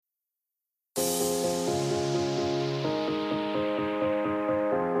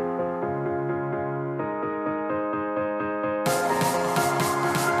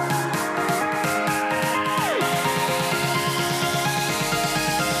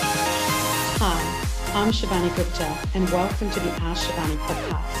I'm Shivani Gupta and welcome to the Ask Shivani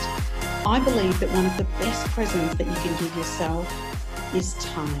podcast. I believe that one of the best presents that you can give yourself is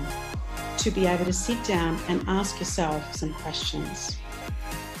time to be able to sit down and ask yourself some questions.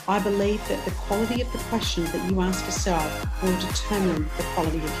 I believe that the quality of the questions that you ask yourself will determine the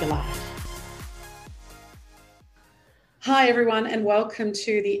quality of your life. Hi, everyone, and welcome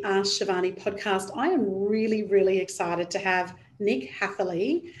to the Ask Shivani podcast. I am really excited to have Nick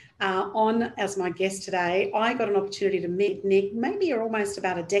Hatherley on as my guest today. I got an opportunity to meet Nick maybe almost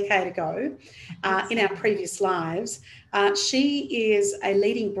about a decade ago in our previous lives. She is a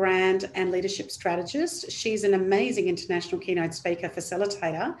leading brand and leadership strategist. She's an amazing international keynote speaker,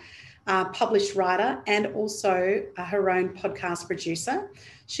 facilitator, published writer, and also her own podcast producer.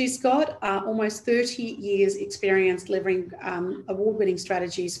 She's got almost 30 years experience delivering award-winning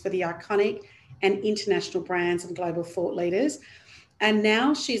strategies for the iconic and international brands and global thought leaders. And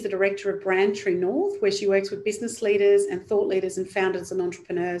now she's the director of Brand True North, where she works with business leaders and thought leaders and founders and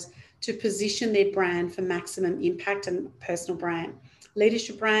entrepreneurs to position their brand for maximum impact and personal brand,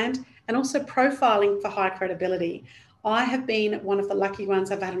 leadership brand, and also profiling for high credibility. I have been one of the lucky ones.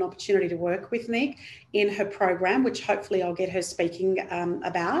 I've had an opportunity to work with Nick in her program, which hopefully I'll get her speaking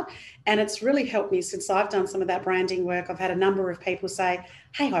about. And it's really helped me since I've done some of that branding work. I've had a number of people say,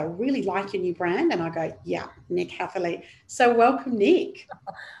 hey, I really like your new brand. And I go, yeah, Nick Hatherley. So welcome, Nick.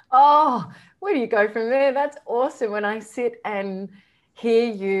 Oh, where do you go from there? That's awesome. When I sit and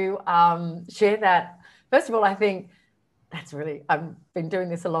hear you share that, first of all, I think that's really, I've been doing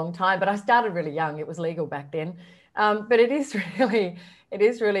this a long time, but I started really young. It was legal back then. But it is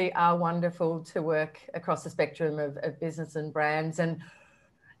really wonderful to work across the spectrum of business and brands. And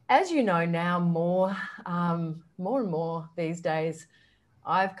as you know now, more and more these days,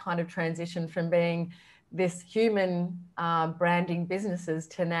 I've kind of transitioned from being this human branding businesses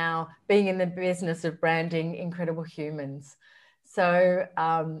to now being in the business of branding incredible humans. So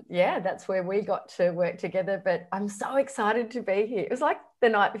that's where we got to work together. But I'm so excited to be here. It was like the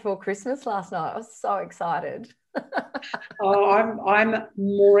night before Christmas last night. I was so excited. I'm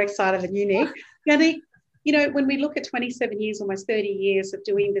more excited than you, Nick. Now, Nick, you know, when we look at 27 years, almost 30 years of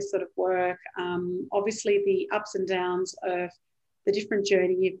doing this sort of work, obviously the ups and downs of the different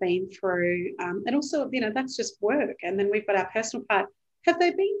journey you've been through, and also, you know, that's just work. And then we've got our personal part. Have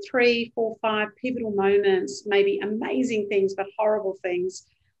there been 3, 4, 5 pivotal moments, maybe amazing things, but horrible things,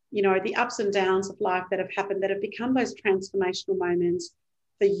 you know, the ups and downs of life that have happened that have become those transformational moments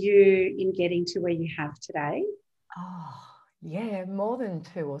for you in getting to where you have today? Oh, yeah, more than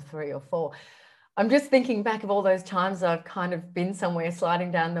 2 or 3 or 4. I'm just thinking back of all those times I've kind of been somewhere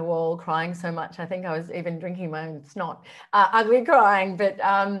sliding down the wall, crying so much. I think I was even drinking my own snot, ugly crying. But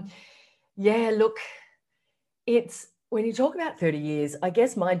look, it's when you talk about 30 years, I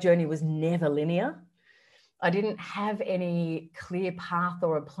guess my journey was never linear. I didn't have any clear path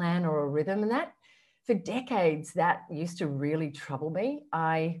or a plan or a rhythm. And that for decades, that used to really trouble me.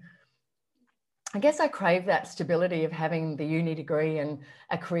 I guess I crave that stability of having the uni degree and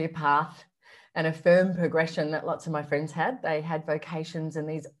a career path and a firm progression that lots of my friends had. They had vocations and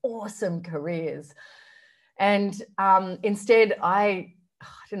these awesome careers. And instead, I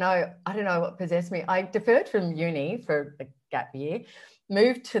don't know what possessed me. I deferred from uni for a gap year,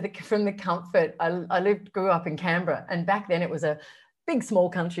 moved from the comfort. I grew up in Canberra, and back then it was a big, small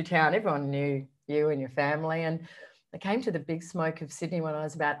country town. Everyone knew you and your family. And I came to the big smoke of Sydney when I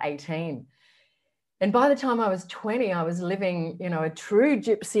was about 18. And by the time I was 20, I was living, you know, a true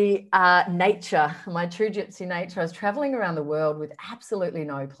gypsy nature. My true gypsy nature. I was traveling around the world with absolutely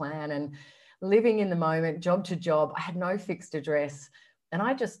no plan and living in the moment, job to job. I had no fixed address. And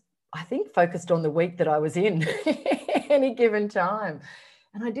I think, focused on the week that I was in any given time.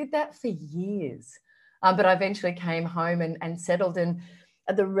 And I did that for years. But I eventually came home and settled. And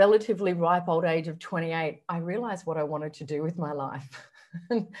at the relatively ripe old age of 28, I realized what I wanted to do with my life.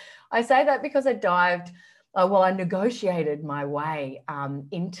 And I say that because I negotiated my way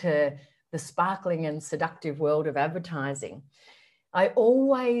into the sparkling and seductive world of advertising. I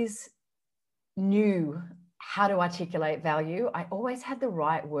always knew how to articulate value. I always had the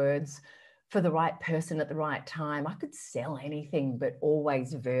right words for the right person at the right time. I could sell anything, but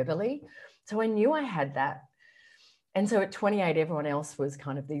always verbally. So I knew I had that. And so at 28, everyone else was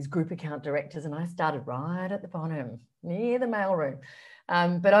kind of these group account directors, and I started right at the bottom, near the mailroom.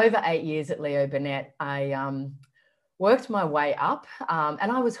 But over 8 years at Leo Burnett, I worked my way up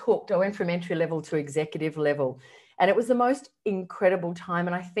and I was hooked. I went from entry level to executive level, and it was the most incredible time.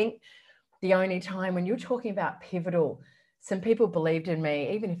 And I think the only time when you're talking about pivotal, some people believed in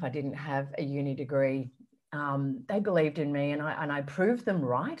me, even if I didn't have a uni degree. They believed in me, and I proved them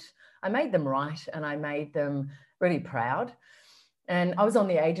right. I made them right, and I made them really proud. And I was on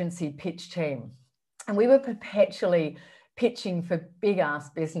the agency pitch team, and we were perpetually pitching for big ass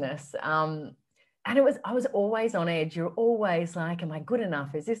business. And I was always on edge. You're always like, am I good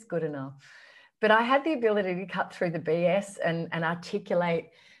enough? Is this good enough? But I had the ability to cut through the BS and articulate,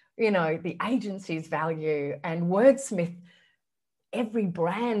 the agency's value and wordsmith every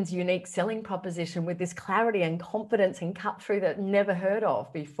brand's unique selling proposition with this clarity and confidence and cut through that never heard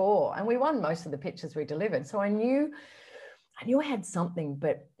of before. And we won most of the pitches we delivered. So I knew I had something,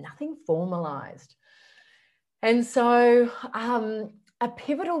 but nothing formalized. And so a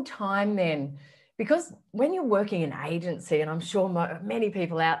pivotal time then, because when you're working in agency, and I'm sure many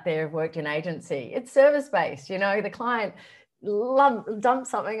people out there have worked in agency, it's service-based. The client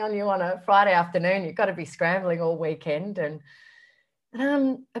dumps something on you on a Friday afternoon. You've got to be scrambling all weekend. And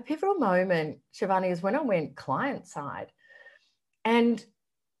a pivotal moment, Shivani, is when I went client side. And,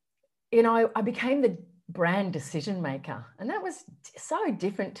 I became the brand decision maker. And that was so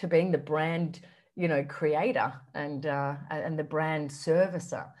different to being the brand, creator and the brand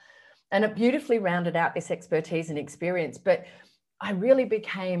servicer. And it beautifully rounded out this expertise and experience. But I really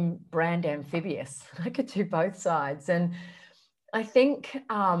became brand amphibious. I could do both sides. And I think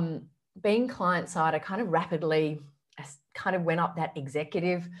being client side, I kind of rapidly went up that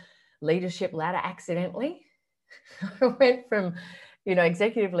executive leadership ladder accidentally. I went from,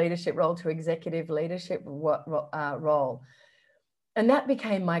 executive leadership role to executive leadership role. And that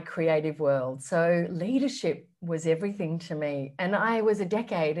became my creative world. So leadership was everything to me. And I was a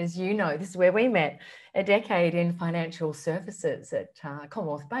decade, as you know, this is where we met, a decade in financial services at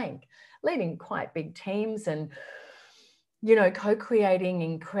Commonwealth Bank, leading quite big teams and, co-creating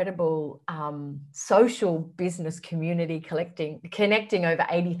incredible social business community, connecting over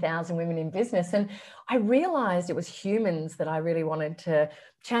 80,000 women in business. And I realized it was humans that I really wanted to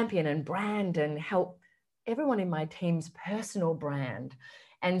champion and brand and help everyone in my team's personal brand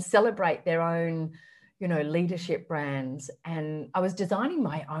and celebrate their own, leadership brands. And I was designing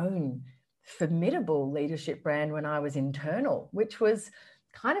my own formidable leadership brand when I was internal, which was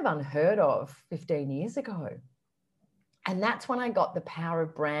kind of unheard of 15 years ago. And that's when I got the power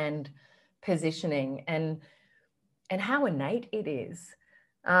of brand positioning and how innate it is.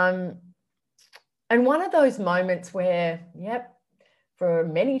 And one of those moments where, for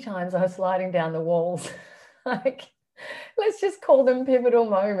many times I was sliding down the walls, like, let's just call them pivotal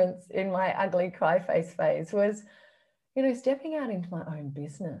moments in my ugly cry face phase, was, stepping out into my own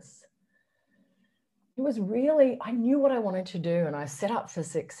business. It was really, I knew what I wanted to do and I set up for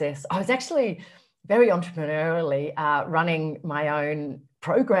success. I was actually very entrepreneurially running my own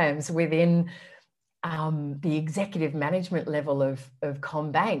programs within the executive management level of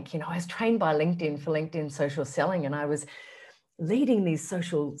CommBank. I was trained by LinkedIn for LinkedIn social selling, and I was leading these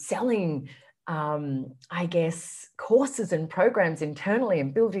social selling, courses and programs internally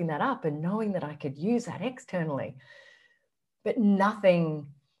and building that up and knowing that I could use that externally. But nothing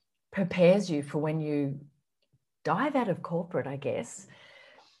prepares you for when you dive out of corporate, I guess.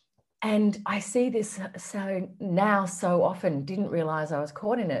 And I see this so often, didn't realize I was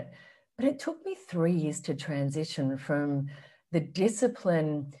caught in it. But it took me 3 years to transition from the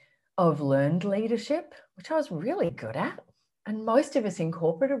discipline of learned leadership, which I was really good at, and most of us in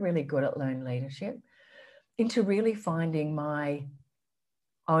corporate are really good at learned leadership, into really finding my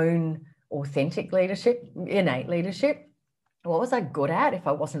own authentic leadership, innate leadership. What was I good at if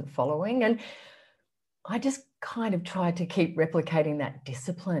I wasn't following? And I just kind of tried to keep replicating that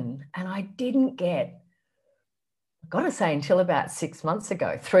discipline. And I didn't get, I've got to say, until about 6 months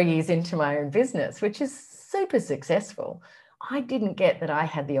ago, 3 years into my own business, which is super successful, I didn't get that I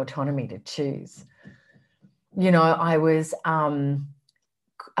had the autonomy to choose. I was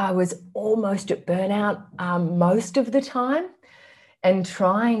almost at burnout most of the time, and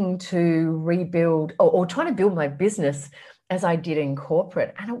trying to rebuild or trying to build my business as I did in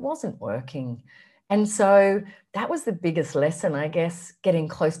corporate, and it wasn't working. And so that was the biggest lesson, I guess, getting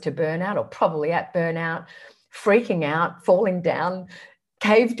close to burnout, or probably at burnout, freaking out, falling down,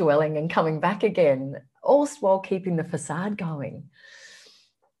 cave dwelling and coming back again, all while keeping the facade going.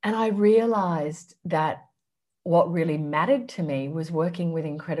 And I realized that what really mattered to me was working with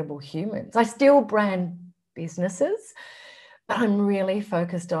incredible humans. I still brand businesses, but I'm really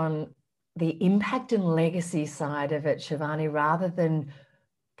focused on the impact and legacy side of it, Shivani, rather than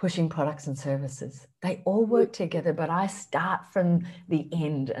pushing products and services. They all work together, but I start from the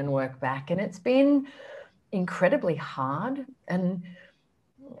end and work back. And it's been incredibly hard. And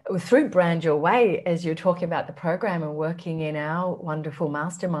through Brand Your Way, as you're talking about the program and working in our wonderful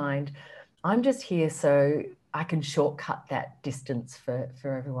mastermind, I'm just here so I can shortcut that distance for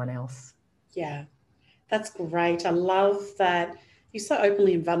everyone else. Yeah, that's great. I love that you so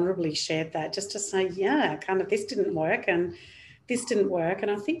openly and vulnerably shared that, just to say, yeah, kind of this didn't work and this didn't work.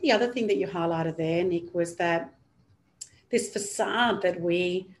 And I think the other thing that you highlighted there, Nick, was that this facade that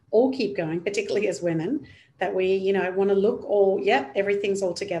we all keep going, particularly as women, that we, want to look all, yep, everything's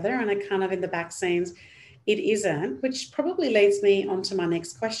all together. And it kind of in the back scenes, it isn't, which probably leads me on to my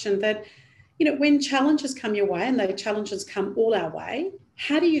next question that, when challenges come your way and those challenges come all our way,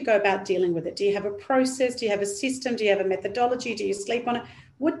 how do you go about dealing with it? Do you have a process? Do you have a system? Do you have a methodology? Do you sleep on it?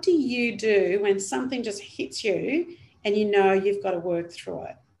 What do you do when something just hits you and you've got to work through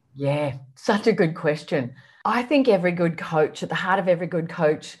it? Yeah, such a good question. I think every good coach, at the heart of every good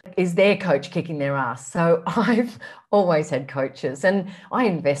coach, is their coach kicking their ass. So I've always had coaches and I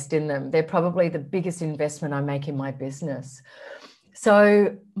invest in them. They're probably the biggest investment I make in my business.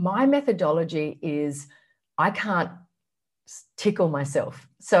 So my methodology is I can't tickle myself.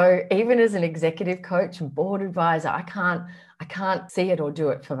 So even as an executive coach and board advisor, I can't see it or do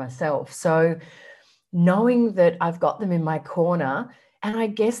it for myself. So knowing that I've got them in my corner, and I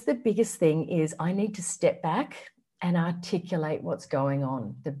guess the biggest thing is I need to step back and articulate what's going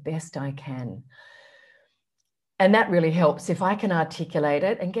on the best I can. And that really helps if I can articulate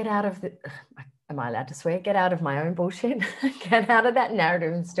it and get out of the, am I allowed to swear? Get out of my own bullshit, get out of that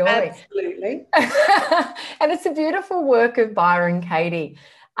narrative and story. Absolutely. And it's a beautiful work of Byron Katie,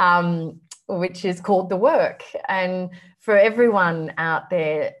 which is called The Work. And for everyone out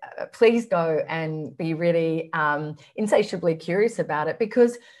there, please go and be really insatiably curious about it,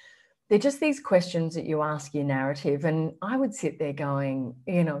 because they're just these questions that you ask your narrative. And I would sit there going,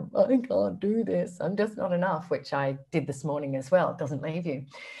 I can't do this. I'm just not enough, which I did this morning as well. It doesn't leave you.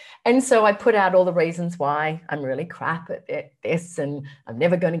 And so I put out all the reasons why I'm really crap at this and I'm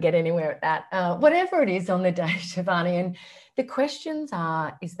never going to get anywhere at that, whatever it is on the day, Shivani. And the questions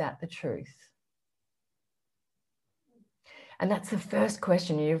are, is that the truth? And that's the first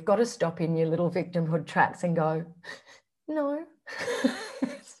question. You've got to stop in your little victimhood tracks and go, no,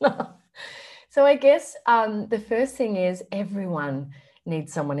 it's not. So I guess the first thing is everyone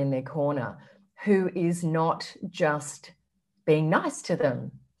needs someone in their corner who is not just being nice to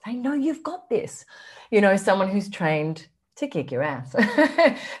them. They know you've got this. Someone who's trained to kick your ass,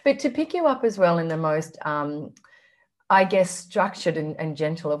 but to pick you up as well in the most, I guess, structured and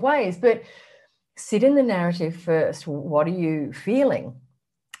gentle of ways. But sit in the narrative first. What are you feeling?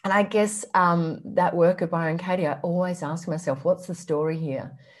 And I guess that work of Byron Katie, I always ask myself, what's the story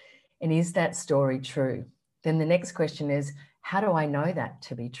here? And is that story true? Then the next question is, how do I know that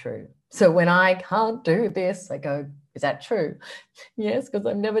to be true? So when I can't do this, I go, is that true? Yes, because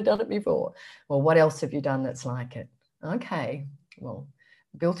I've never done it before. Well, what else have you done that's like it? Okay, well,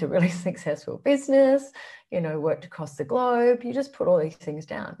 built a really successful business, worked across the globe. You just put all these things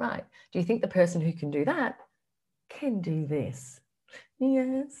down, right? Do you think the person who can do that can do this?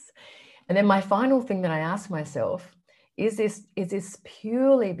 Yes. And then my final thing that I ask myself, is this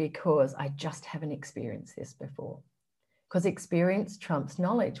purely because I just haven't experienced this before? Because experience trumps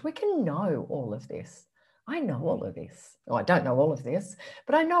knowledge. We can know all of this. I know all of this. Oh, I don't know all of this,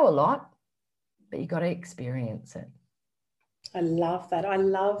 but I know a lot, but you got to experience it. I love that. I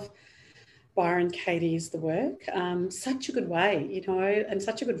love Byron Katie's The Work. Such a good way, and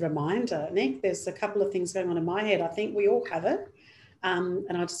such a good reminder, Nick. There's a couple of things going on in my head. I think we all have it. And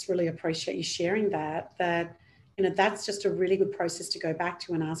I just really appreciate you sharing that that's just a really good process to go back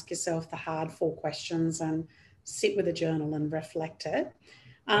to and ask yourself the hard 4 questions and sit with a journal and reflect it.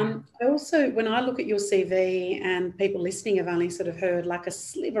 I also, when I look at your CV, and people listening have only sort of heard like a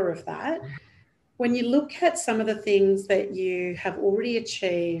sliver of that, when you look at some of the things that you have already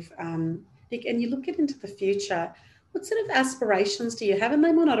achieved, and you look into the future, what sort of aspirations do you have? And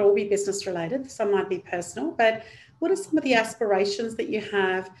they might not all be business related, some might be personal, but what are some of the aspirations that you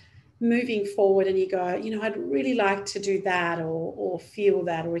have moving forward and you go, I'd really like to do that or feel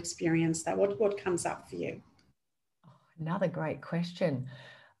that or experience that? What comes up for you? Another great question.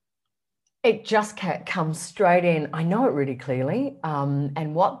 It just comes straight in. I know it really clearly.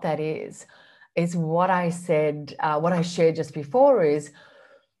 And what that is what I said, what I shared just before is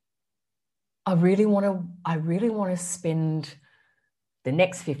I really want to spend the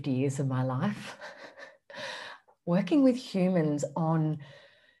next 50 years of my life working with humans on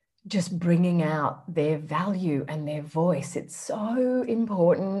just bringing out their value and their voice. It's so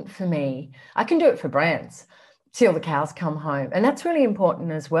important for me. I can do it for brands till the cows come home, and that's really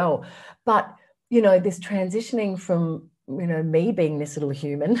important as well. But, this transitioning from, me being this little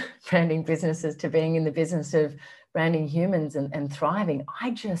human branding businesses to being in the business of branding humans and thriving,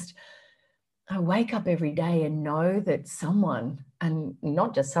 I wake up every day and know that someone, and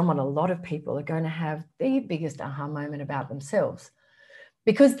not just someone, a lot of people are going to have the biggest aha moment about themselves.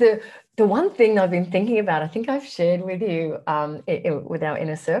 Because the one thing I've been thinking about, I think I've shared with you with our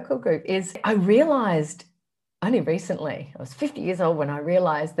inner circle group, is I realized only recently, I was 50 years old when I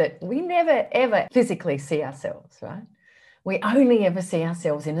realized that we never, ever physically see ourselves, right? We only ever see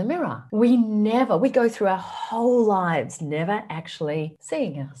ourselves in the mirror. We go through our whole lives never actually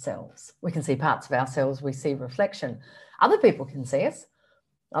seeing ourselves. We can see parts of ourselves, we see reflection. Other people can see us.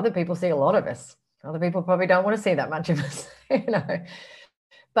 Other people see a lot of us. Other people probably don't want to see that much of us, you know.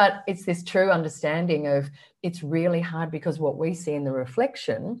 But it's this true understanding of it's really hard because what we see in the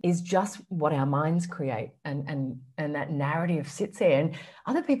reflection is just what our minds create, and that narrative sits there, and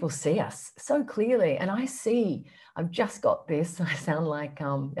other people see us so clearly. And I've just got this. I sound like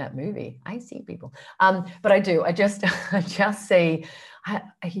that movie. I see people, but I do. I just see.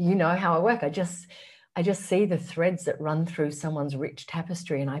 You know how I work. I just see the threads that run through someone's rich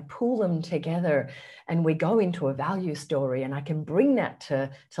tapestry, and I pull them together and we go into a value story, and I can bring that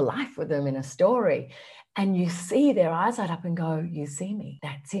to life with them in a story. And you see their eyes light up and go, you see me,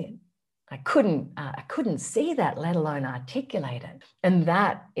 that's it. I couldn't see that, let alone articulate it. And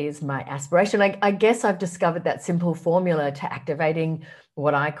that is my aspiration. I guess I've discovered that simple formula to activating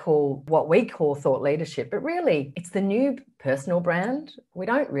what we call thought leadership, but really it's the new personal brand. We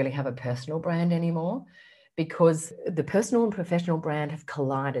don't really have a personal brand anymore because the personal and professional brand have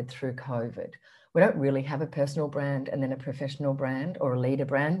collided through COVID. We don't really have a personal brand and then a professional brand or a leader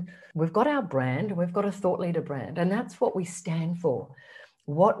brand. We've got our brand, we've got a thought leader brand, and that's what we stand for.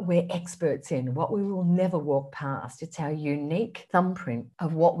 What we're experts in, what we will never walk past. It's our unique thumbprint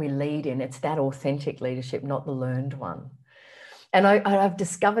of what we lead in. It's that authentic leadership, not the learned one. And I've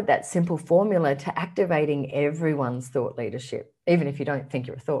discovered that simple formula to activating everyone's thought leadership, even if you don't think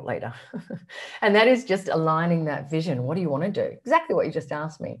you're a thought leader. And that is just aligning that vision. What do you want to do? Exactly what you just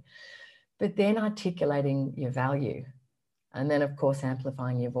asked me. But then articulating your value. And then, of course,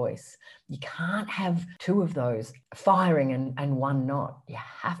 amplifying your voice. You can't have two of those firing and one not. You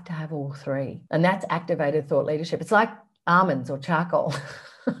have to have all three. And that's activated thought leadership. It's like almonds or charcoal.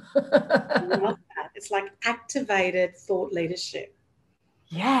 I love that. It's like activated thought leadership.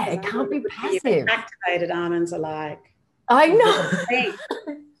 Yeah, it can't be passive. Activated almonds are like... I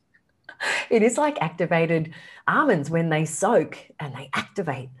know. It is like activated almonds when they soak and they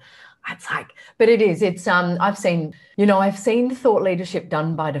activate. It's like, but it is, it's, I've seen thought leadership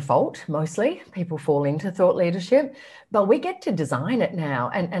done by default, mostly. People fall into thought leadership, but we get to design it now,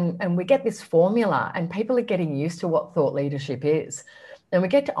 and we get this formula, and people are getting used to what thought leadership is. And we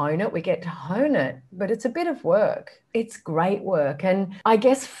get to own it, we get to hone it, but it's a bit of work. It's great work. And I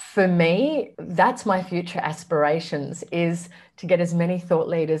guess for me, that's my future aspirations, is to get as many thought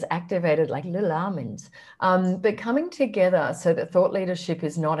leaders activated like little almonds, but coming together so that thought leadership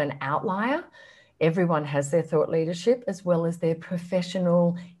is not an outlier. Everyone has their thought leadership as well as their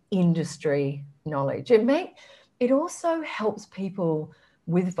professional industry knowledge. It also helps people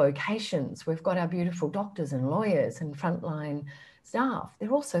with vocations. We've got our beautiful doctors and lawyers and frontline staff.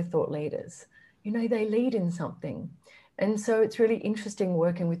 They're also thought leaders. They lead in something. And so it's really interesting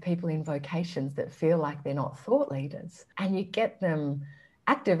working with people in vocations that feel like they're not thought leaders, and you get them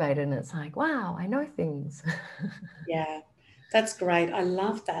activated and it's like, wow, I know things. Yeah, that's great. I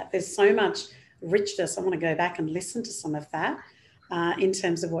love that. There's so much richness. I want to go back and listen to some of that in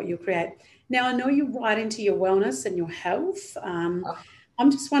terms of what you create. Now, I know you write into your wellness and your health. I'm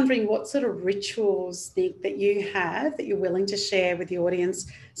just wondering what sort of rituals, Nick, that you have that you're willing to share with the audience.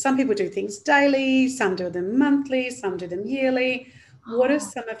 Some people do things daily, some do them monthly, some do them yearly. What are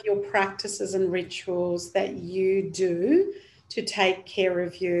some of your practices and rituals that you do to take care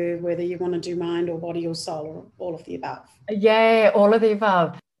of you, whether you want to do mind or body or soul or all of the above? Yeah, all of the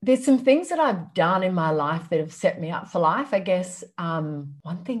above. There's some things that I've done in my life that have set me up for life. I guess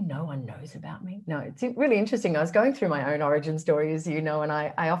one thing no one knows about me. No, it's really interesting. I was going through my own origin story, as you know, and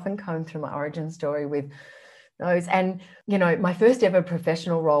I often comb through my origin story with those. And, my first ever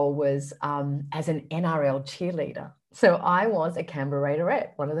professional role was as an NRL cheerleader. So I was a Canberra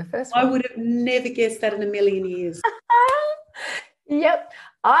Raiderette, one of the first ones. I would have never guessed that in a million years. Yep.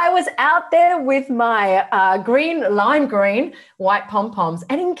 I was out there with my lime green, white pom-poms.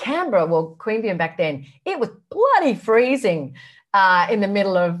 And in Canberra, well, Queanbeyan back then, it was bloody freezing in the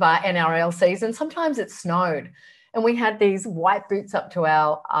middle of NRL season. Sometimes it snowed. And we had these white boots up to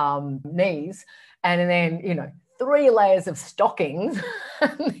our knees. And then, 3 layers of stockings.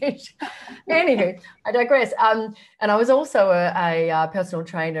 Anywho, I digress. And I was also a personal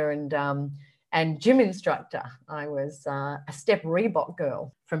trainer and and gym instructor. I was a step Reebok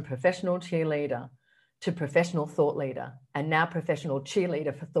girl, from professional cheerleader to professional thought leader, and now professional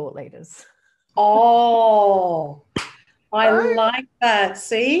cheerleader for thought leaders. Oh, I like that.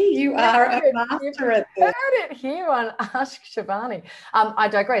 See, you are a master at this. Heard it here on Ask Shivani. I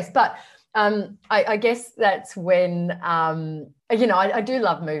digress, but I guess that's when, I do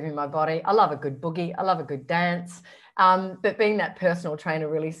love moving my body. I love a good boogie. I love a good dance. But being that personal trainer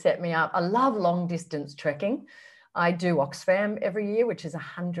really set me up. I love long distance trekking. I do Oxfam every year, which is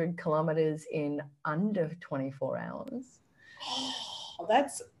 100 kilometers in under 24 hours. Oh,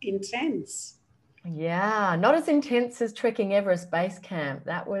 that's intense. Yeah, not as intense as trekking Everest Base Camp.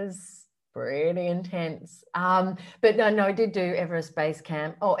 That was pretty intense. But no, I did do Everest Base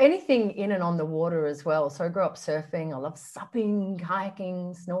Camp, or anything in and on the water as well. So I grew up surfing. I love supping,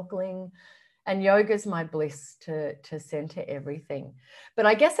 kayaking, snorkeling, and yoga's my bliss to center everything. But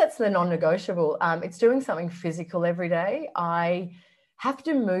I guess that's the non-negotiable. It's doing something physical every day. I have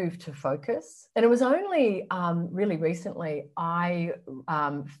to move to focus. And it was only really recently I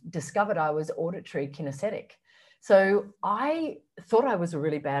discovered I was auditory kinesthetic. So I thought I was a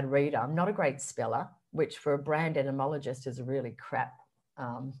really bad reader. I'm not a great speller, which for a brand etymologist is a really crap,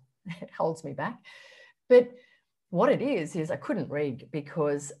 it holds me back. But what it is I couldn't read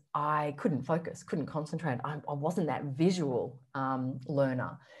because I couldn't focus, couldn't concentrate. I wasn't that visual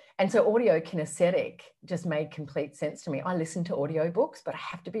learner. And so audio kinesthetic just made complete sense to me. I listen to audiobooks, but I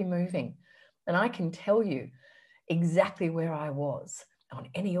have to be moving. And I can tell you exactly where I was on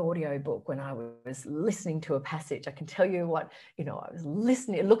any audiobook when I was listening to a passage. I can tell you what, I was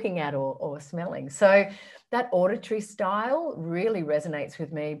looking at or smelling. So that auditory style really resonates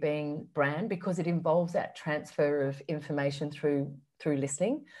with me being brand, because it involves that transfer of information through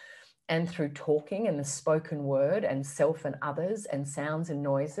listening and through talking and the spoken word and self and others and sounds and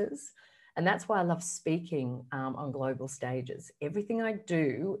noises. And that's why I love speaking on global stages. Everything I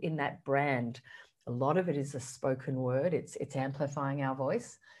do in that brand, a lot of it is a spoken word. It's amplifying our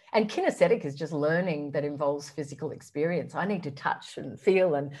voice. And kinesthetic is just learning that involves physical experience. I need to touch and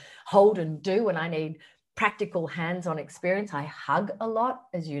feel and hold and do, and I need practical hands-on experience. I hug a lot,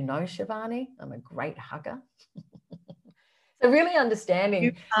 as you know, Shivani. I'm a great hugger. So really understanding.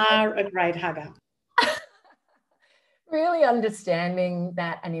 You are a great hugger. Really understanding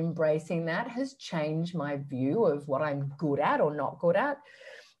that and embracing that has changed my view of what I'm good at or not good at.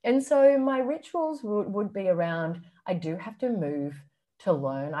 And so my rituals would be around, I do have to move to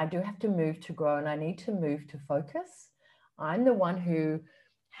learn. I do have to move to grow, and I need to move to focus. I'm the one who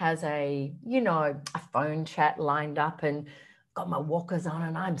has a phone chat lined up and got my walkers on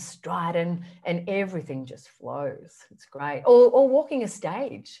and I'm striding and everything just flows. It's great. Or walking a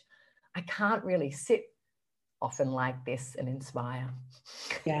stage. I can't really sit often like this and inspire.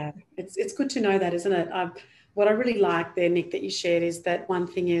 Yeah, it's good to know that, isn't it? What I really like there, Nick, that you shared is that one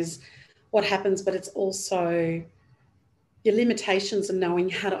thing is what happens, but it's also your limitations and knowing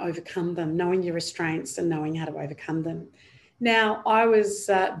how to overcome them, knowing your restraints and knowing how to overcome them. Now, I was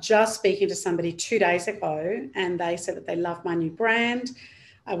just speaking to somebody 2 days ago, and they said that they love my new brand,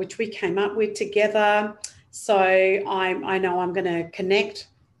 which we came up with together. So I know I'm going to connect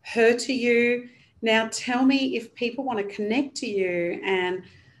her to you. Now, tell me, if people want to connect to you and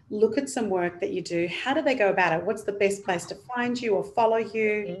look at some work that you do, how do they go about it? What's the best place to find you or follow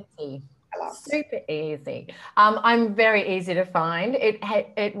you? Easy. Super easy. I'm very easy to find.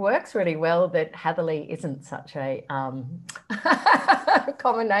 It works really well that Hatherley isn't such a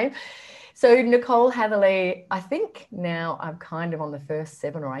common name. So Nicole Hatherley, I think now I'm kind of on the first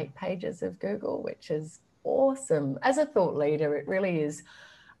 7 or 8 pages of Google, which is awesome. As a thought leader, it really is.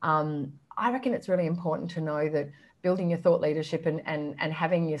 I reckon it's really important to know that building your thought leadership and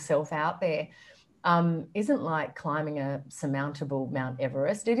having yourself out there isn't like climbing a surmountable Mount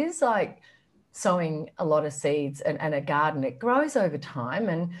Everest. It is like sowing a lot of seeds and a garden. It grows over time,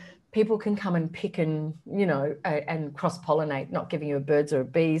 and people can come and pick and and cross-pollinate. Not giving you a birds or a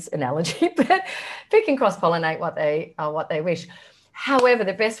bees analogy, but pick and cross-pollinate what they wish. However,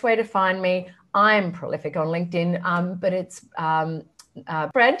 the best way to find me, I'm prolific on LinkedIn, but it's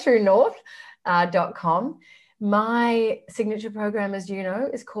brandtruenorth.com. My signature program, as you know,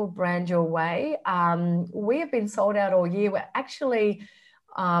 is called Brand Your Way. We have been sold out all year. We're actually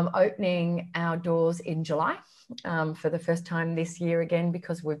opening our doors in July for the first time this year again,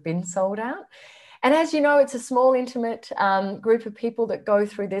 because we've been sold out. And as you know, it's a small, intimate group of people that go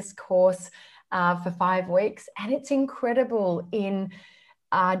through this course for 5 weeks. And it's incredible in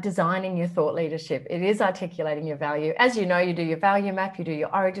designing your thought leadership. It is articulating your value. As you know, you do your value map, you do your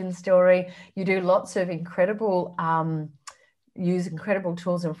origin story, you do lots of incredible use incredible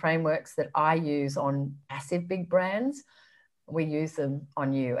tools and frameworks that I use on massive big brands. We use them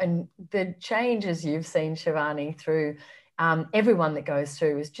on you. And the changes you've seen, Shivani, through everyone that goes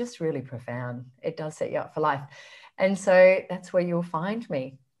through is just really profound. It does set you up for life. And so that's where you'll find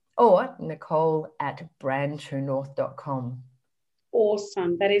me, or Nicole@brandtruenorth.com.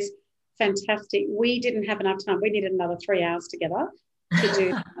 Awesome. That is fantastic. We didn't have enough time. We needed another 3 hours together to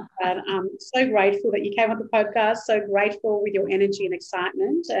do that. But I'm so grateful that you came on the podcast, so grateful with your energy and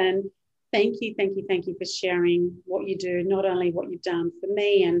excitement. And thank you for sharing what you do, not only what you've done for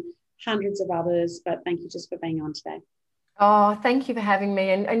me and hundreds of others, but thank you just for being on today. Oh, thank you for having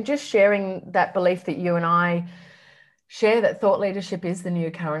me, and just sharing that belief that you and I share, that thought leadership is the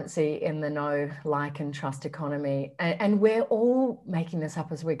new currency in the know, like, and trust economy. And we're all making this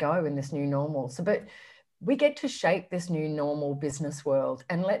up as we go in this new normal. But we get to shape this new normal business world,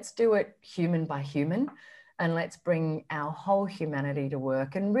 and let's do it human by human. And let's bring our whole humanity to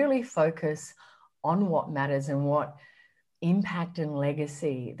work and really focus on what matters and what impact and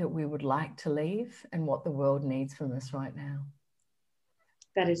legacy that we would like to leave and what the world needs from us right now.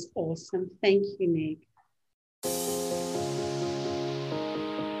 That is awesome. Thank you, Nick.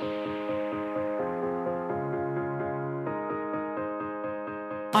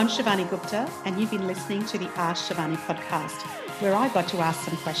 I'm Shivani Gupta, and you've been listening to the Ask Shivani podcast, where I got to ask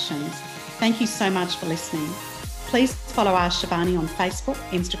some questions. Thank you so much for listening. Please follow Ask Shivani on Facebook,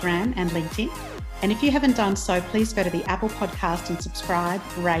 Instagram, and LinkedIn. And if you haven't done so, please go to the Apple Podcast and subscribe,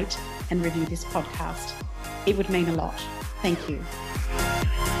 rate, and review this podcast. It would mean a lot. Thank you.